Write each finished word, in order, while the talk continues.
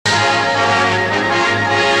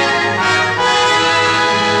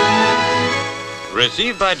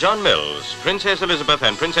Received by John Mills, Princess Elizabeth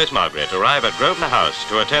and Princess Margaret arrive at Grosvenor House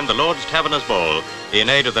to attend the Lord's Taverners' Ball in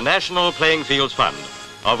aid of the National Playing Fields Fund,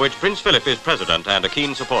 of which Prince Philip is president and a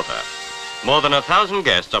keen supporter. More than 1,000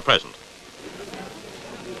 guests are present.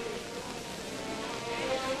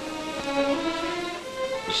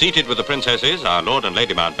 Seated with the princesses are Lord and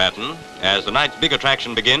Lady Mountbatten as the night's big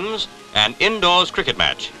attraction begins, an indoors cricket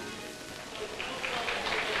match.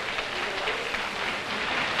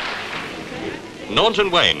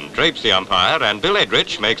 Naunton Wayne drapes the umpire and Bill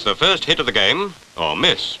Edrich makes the first hit of the game, or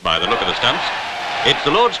miss by the look of the stumps. It's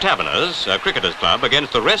the Lord's Taverners, a cricketers' club,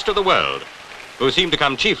 against the rest of the world, who seem to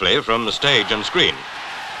come chiefly from the stage and screen.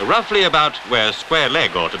 Roughly about where square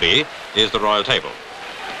leg ought to be is the royal table.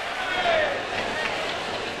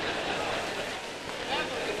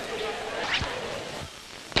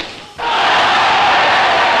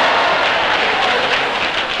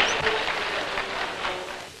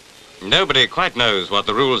 Nobody quite knows what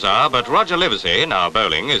the rules are, but Roger Livesey, now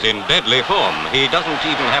bowling, is in deadly form. He doesn't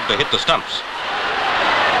even have to hit the stumps.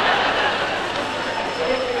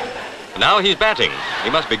 Now he's batting. He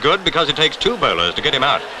must be good because it takes 2 bowlers to get him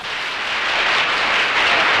out.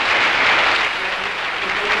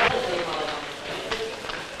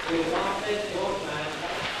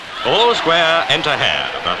 All square, enter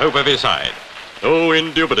Hare, the hope of his side. Oh,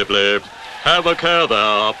 indubitably. Have a care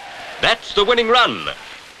there. That's the winning run.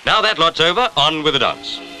 Now that lot's over, on with the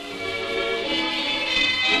dance.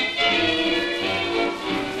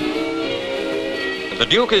 The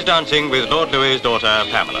Duke is dancing with Lord Louis's daughter,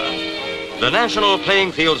 Pamela. The National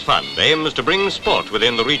Playing Fields Fund aims to bring sport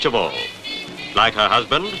within the reach of all. Like her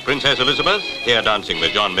husband, Princess Elizabeth, here dancing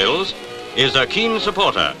with John Mills, is a keen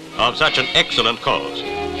supporter of such an excellent cause.